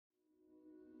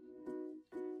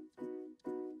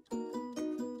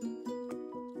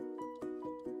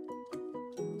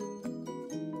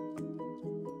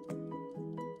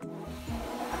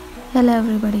Hello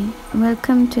everybody,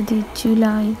 welcome to the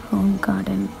July home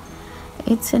garden.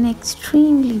 It's an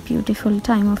extremely beautiful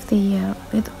time of the year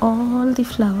with all the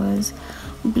flowers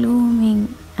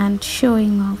blooming and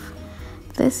showing off.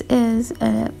 This is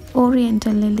a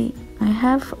Oriental lily. I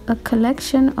have a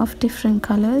collection of different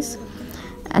colors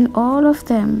and all of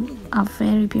them are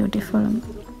very beautiful.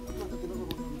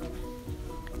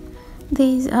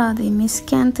 These are the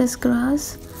miscanthus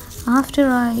grass. After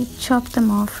I chopped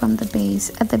them off from the base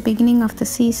at the beginning of the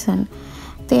season,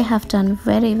 they have done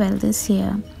very well this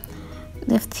year.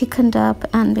 They've thickened up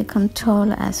and become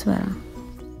tall as well.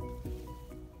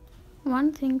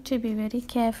 One thing to be very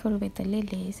careful with the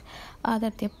lilies are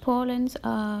that their pollens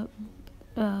are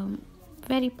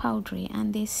very powdery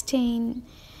and they stain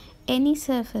any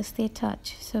surface they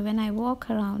touch. So when I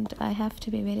walk around, I have to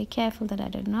be very careful that I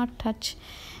do not touch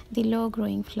the low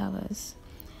growing flowers.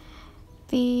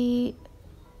 The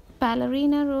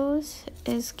Ballerina rose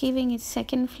is giving its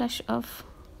second flush of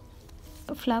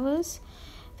flowers.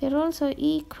 They're also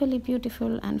equally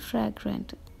beautiful and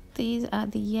fragrant. These are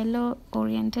the yellow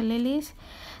Oriental lilies.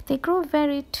 They grow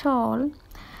very tall,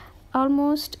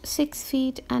 almost 6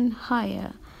 feet and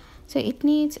higher. So it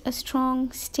needs a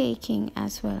strong staking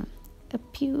as well. A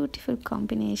beautiful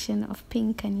combination of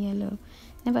pink and yellow.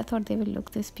 Never thought they would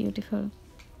look this beautiful.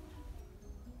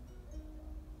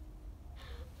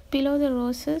 Below the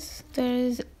roses, there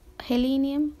is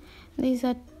helenium. These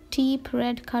are deep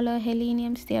red color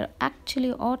heleniums. They are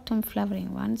actually autumn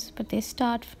flowering ones, but they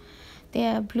start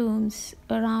their blooms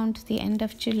around the end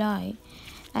of July.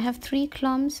 I have 3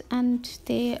 clumps and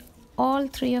all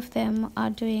 3 of them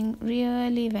are doing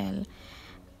really well.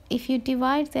 If you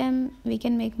divide them, we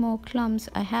can make more clumps.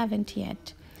 I haven't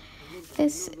yet.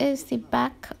 This is the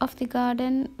back of the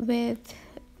garden with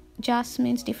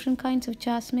jasmines, different kinds of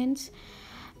jasmines.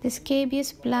 The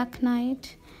scabious black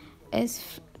knight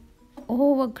is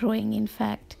overgrowing, in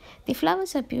fact. The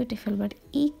flowers are beautiful, but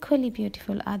equally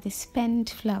beautiful are the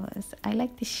spent flowers. I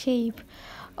like the shape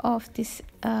of this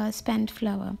spent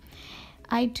flower.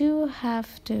 I do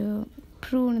have to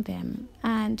prune them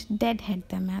and deadhead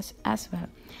them as well.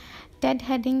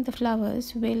 Deadheading the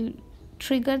flowers will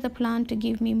trigger the plant to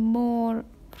give me more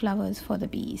flowers for the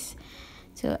bees.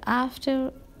 So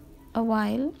after a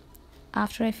while,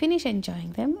 after I finish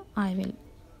enjoying them, I will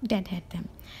deadhead them.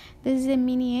 This is a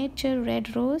miniature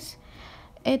red rose.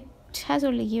 It has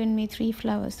only given me 3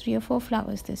 or 4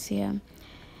 flowers this year.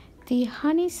 The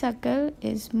honeysuckle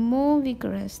is more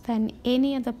vigorous than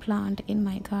any other plant in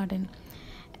my garden.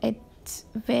 It's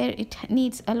where it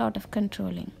needs a lot of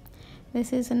controlling.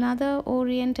 This is another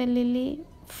Oriental lily,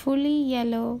 fully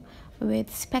yellow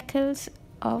with speckles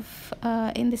of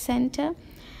in the center.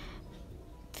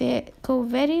 They go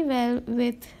very well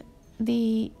with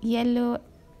the yellow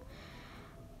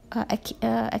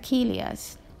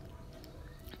achilleas.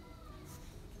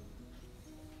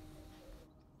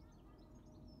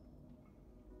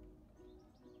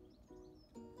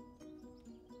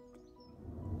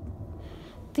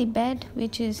 The bed,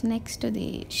 which is next to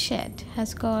the shed,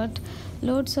 has got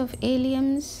loads of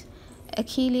alliums,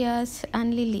 achilleas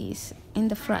and lilies in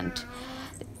the front.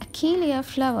 The achillea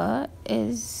flower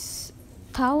is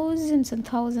thousands and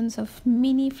thousands of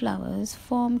mini flowers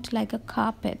formed like a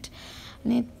carpet,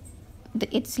 and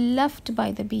it's loved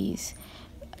by the bees.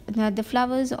 Now, the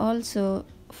flowers also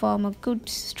form a good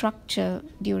structure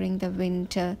during the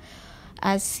winter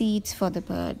as seeds for the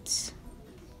birds.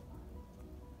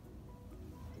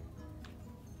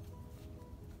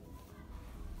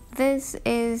 This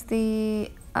is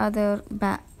the other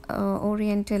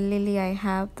Oriental lily I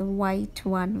have, the white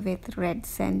one with red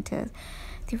centers.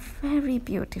 They're very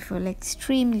beautiful,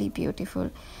 extremely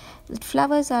beautiful. The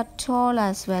flowers are tall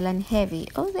as well and heavy.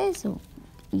 Oh, there's a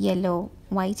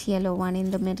white yellow one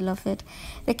in the middle of it.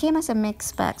 They came as a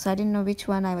mixed pack, so I didn't know which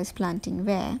one I was planting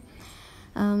where.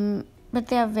 But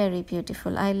they are very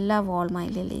beautiful. I love all my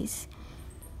lilies.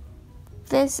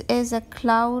 This is a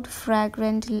cloud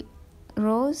fragrant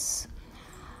rose.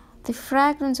 The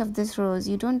fragrance of this rose,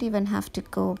 you don't even have to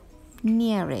go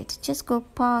near it, just go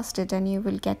past it and you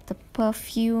will get the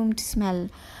perfumed smell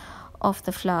of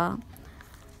the flower.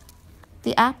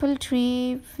 The apple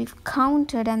tree, we've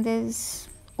counted and there's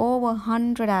over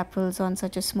 100 apples on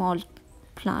such a small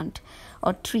plant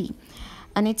or tree,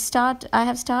 and I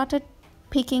have started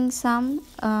picking some.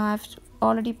 I've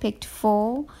already picked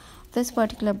 4. This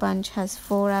particular bunch has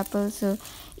 4 apples, so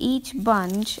each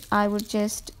bunch I would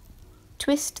just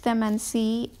twist them and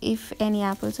see if any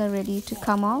apples are ready to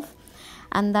come off,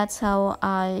 and that's how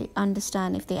I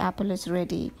understand if the apple is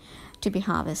ready to be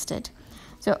harvested.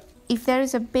 So if there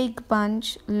is a big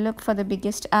bunch, look for the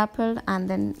biggest apple and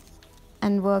then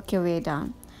and work your way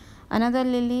down. Another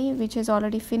lily which is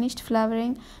already finished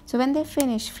flowering. So when they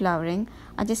finish flowering,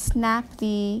 I just snap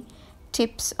the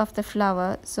tips of the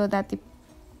flower so that the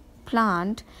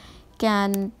plant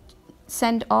can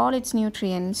send all its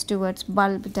nutrients towards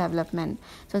bulb development.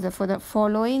 So for the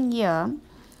following year,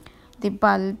 the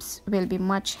bulbs will be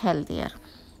much healthier.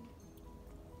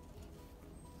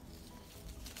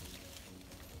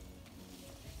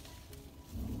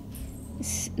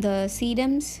 The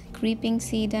sedums, creeping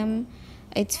sedum,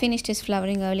 it's finished its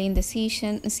flowering early in the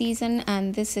season,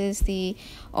 and this is the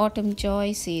autumn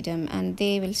joy sedum, and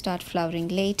they will start flowering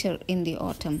later in the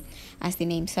autumn, as the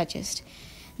name suggests.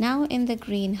 Now in the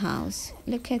greenhouse,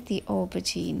 look at the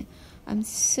aubergine. I'm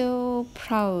so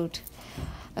proud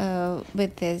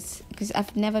with this because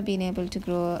I've never been able to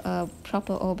grow a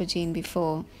proper aubergine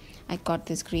before I got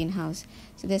this greenhouse.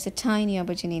 So there's a tiny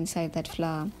aubergine inside that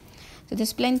flower. So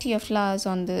there's plenty of flowers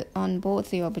on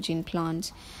both the aubergine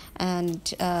plants,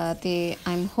 and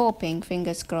I'm hoping,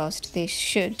 fingers crossed, they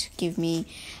should give me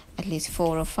at least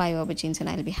 4 or 5 aubergines and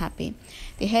I'll be happy.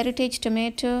 The heritage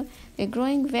tomato, they're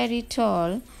growing very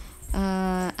tall,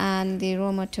 and the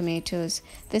Roma tomatoes.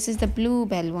 This is the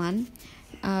bluebell one.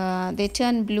 They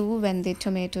turn blue when the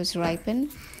tomatoes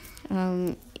ripen.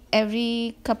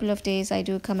 Every couple of days I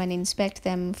do come and inspect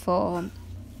them for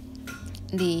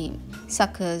the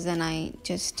suckers, and I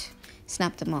just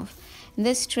snap them off. In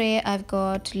this tray I've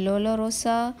got Lola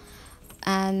Rosa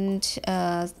and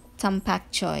some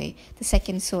pak choi, the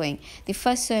second sowing. The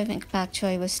first sowing pak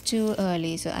choi was too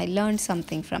early, so I learned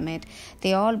something from it.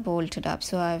 They all bolted up,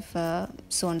 so I've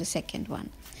sown the second one.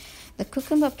 The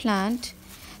cucumber plant,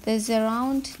 there's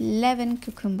around 11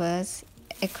 cucumbers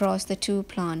across the 2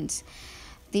 plants.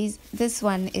 This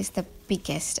one is the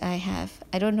biggest I have.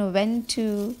 I don't know when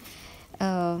to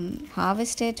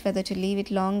harvest it, whether to leave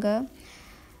it longer.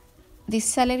 The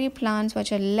celery plants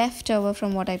which are left over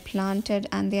from what I planted,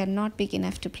 and they are not big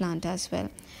enough to plant as well.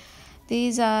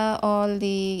 These are all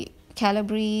the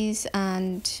Calabres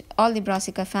and all the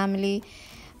Brassica family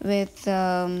with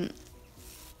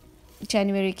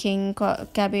January King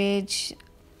cabbage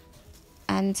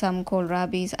and some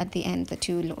kohlrabis at the end. The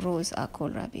 2 rows are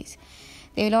kohlrabis.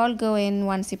 They will all go in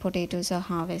once the potatoes are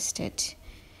harvested.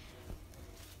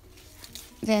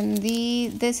 Then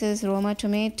this is Roma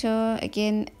tomato.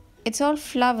 Again, it's all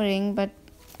flowering, but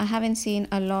I haven't seen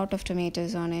a lot of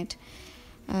tomatoes on it.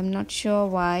 I'm not sure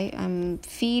why. I'm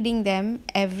feeding them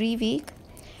every week.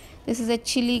 This is a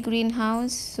chili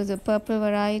greenhouse, so the purple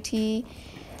variety.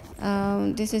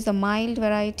 This is the mild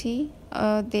variety.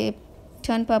 They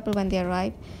turn purple when they're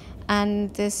ripe.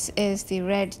 And this is the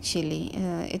red chili.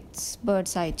 It's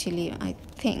bird's eye chili, I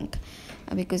think,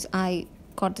 because I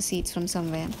got the seeds from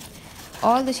somewhere.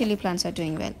 All the chili plants are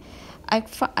doing well.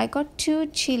 I got 2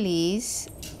 chilies,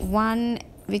 one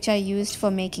which I used for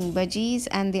making bhajis,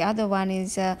 and the other one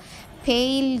is a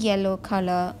pale yellow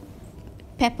color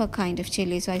pepper kind of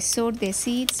chili. So I sowed their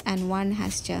seeds and one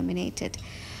has germinated.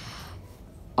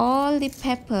 All the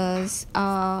peppers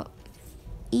are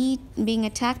being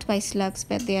attacked by slugs,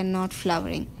 but they are not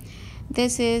flowering.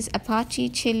 This is Apache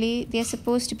chili. They are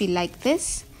supposed to be like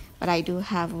this, but I do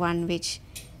have one which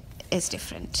is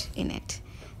different in it.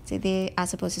 So they are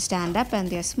supposed to stand up and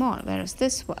they are small, whereas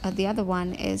the other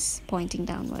one is pointing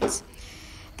downwards.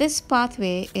 This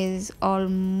pathway is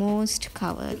almost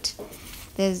covered.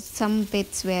 There's some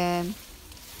bits where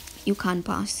you can't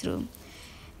pass through.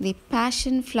 The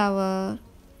passion flower,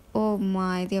 oh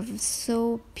my, they're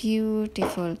so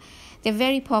beautiful. They're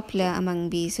very popular among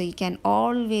bees, so you can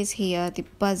always hear the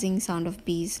buzzing sound of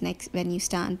bees when you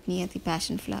stand near the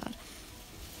passion flower.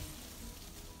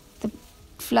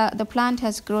 The plant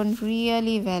has grown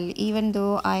really well, even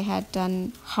though I had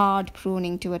done hard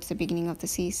pruning towards the beginning of the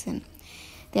season.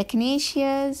 The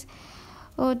echinacea,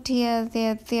 oh dear,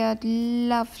 they are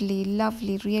lovely,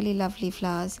 lovely, really lovely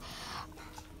flowers.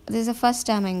 This is the first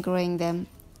time I'm growing them.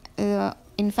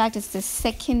 In fact, it's the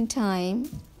second time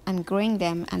I'm growing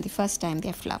them and the first time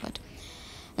they're flowered.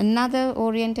 Another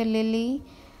Oriental lily,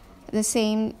 the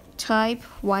same type,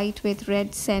 white with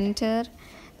red center.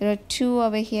 There are 2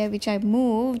 over here which I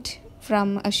moved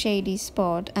from a shady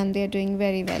spot, and they're doing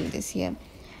very well this year.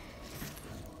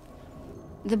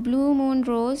 The blue moon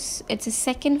rose, it's a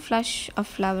second flush of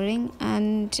flowering,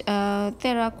 and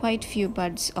there are quite few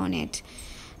buds on it.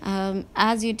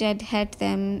 As you deadhead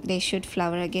them, they should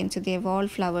flower again, so they've all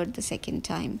flowered the second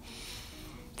time.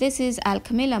 This is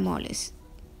Alchemilla mollis.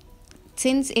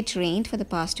 Since it rained for the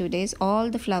past 2 days, all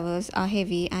the flowers are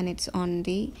heavy and it's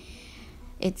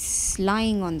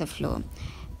lying on the floor.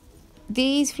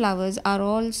 These flowers are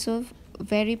also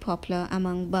very popular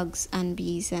among bugs and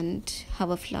bees and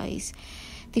hoverflies.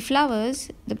 The flowers,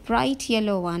 the bright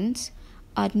yellow ones,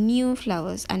 are new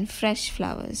flowers and fresh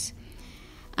flowers,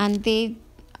 and they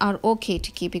are okay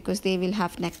to keep because they will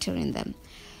have nectar in them.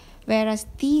 Whereas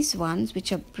these ones,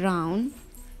 which are brown,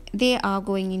 they are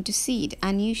going into seed,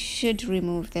 and you should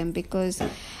remove them because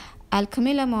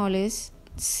Alchemilla mollis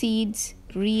seeds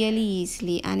really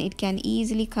easily, and it can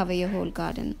easily cover your whole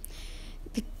garden.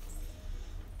 The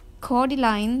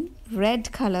cordyline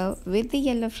red color with the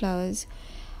yellow flowers,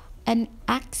 an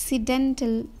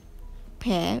accidental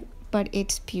pair, but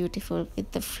it's beautiful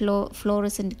with the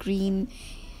fluorescent green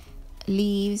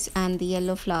leaves and the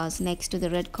yellow flowers next to the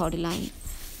red cordyline.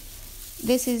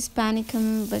 This is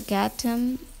Panicum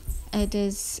virgatum. It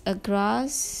is a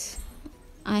grass.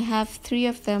 I have 3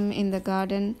 of them in the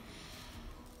garden.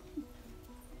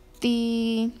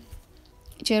 The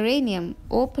geranium,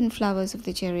 open flowers of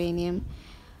the geranium,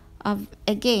 are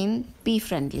again bee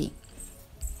friendly,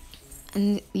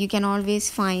 and you can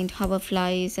always find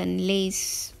hoverflies and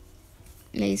lace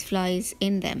flies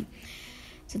in them.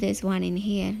 So there's one in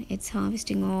here. It's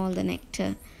harvesting all the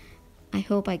nectar. I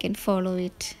hope I can follow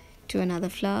it to another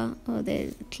flower, or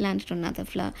they landed on another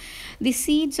flower. The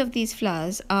seeds of these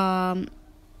flowers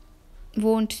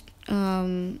won't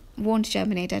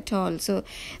germinate at all, so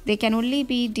they can only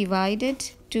be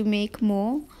divided to make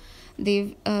more.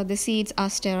 The seeds are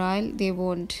sterile, they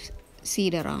won't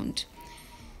seed around.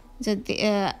 So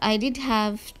I did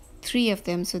have 3 of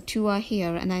them, so 2 are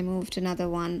here, and I moved another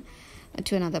one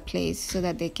to another place so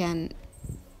that they can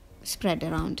spread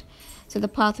around. So the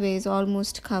pathway is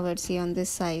almost covered, see, on this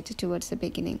side towards the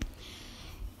beginning.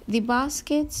 The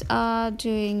baskets are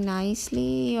doing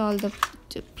nicely. All the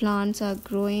plants are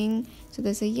growing. So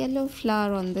there's a yellow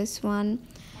flower on this one.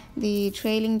 The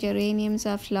trailing geraniums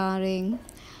are flowering.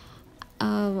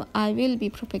 I will be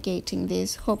propagating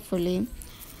this, hopefully.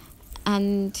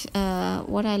 And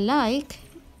what I like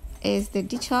is the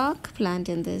ditchak plant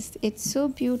in this. It's so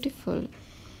beautiful.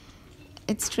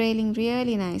 It's trailing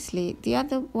really nicely. The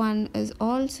other one is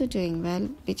also doing well,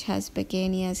 which has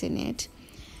begonias in it.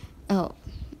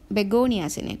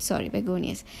 Begonias in it, sorry,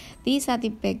 begonias. These are the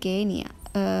begonia.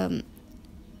 And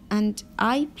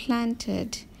I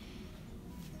planted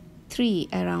 3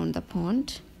 around the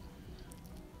pond,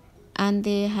 and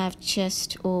they have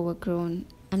just overgrown.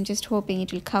 I'm just hoping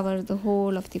it will cover the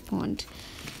whole of the pond.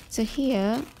 So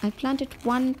here I planted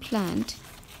 1 plant,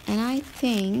 and I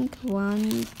think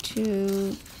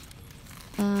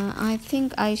I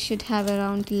think I should have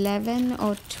around 11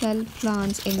 or 12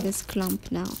 plants in this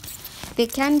clump now. They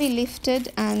can be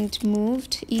lifted and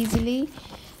moved easily,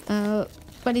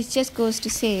 but it just goes to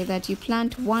say that you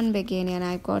plant 1 begonia, and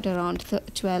I've got around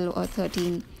 12 or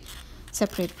 13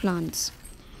 separate plants.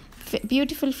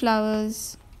 Beautiful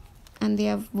flowers, and they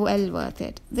are well worth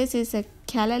it. This is a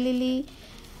calla lily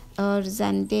or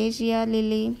Zandagia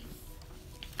lily.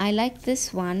 I like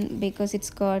this one because it's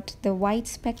got the white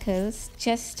speckles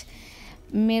just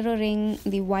mirroring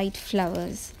the white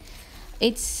flowers.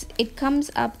 It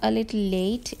comes up a little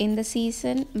late in the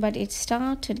season, but it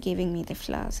started giving me the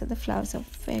flowers. So the flowers are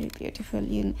very beautiful.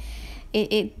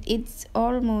 It's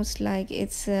almost like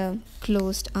it's a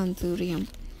closed anthurium.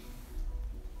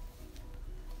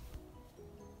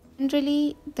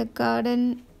 Generally, the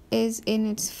garden is in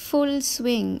its full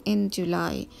swing in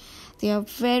July. They are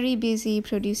very busy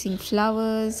producing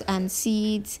flowers and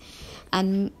seeds,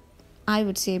 and I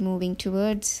would say moving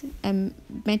towards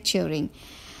maturing.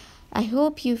 I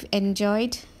hope you've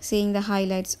enjoyed seeing the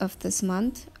highlights of this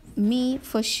month. Me,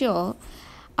 for sure,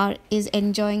 is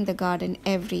enjoying the garden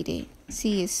every day.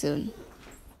 See you soon.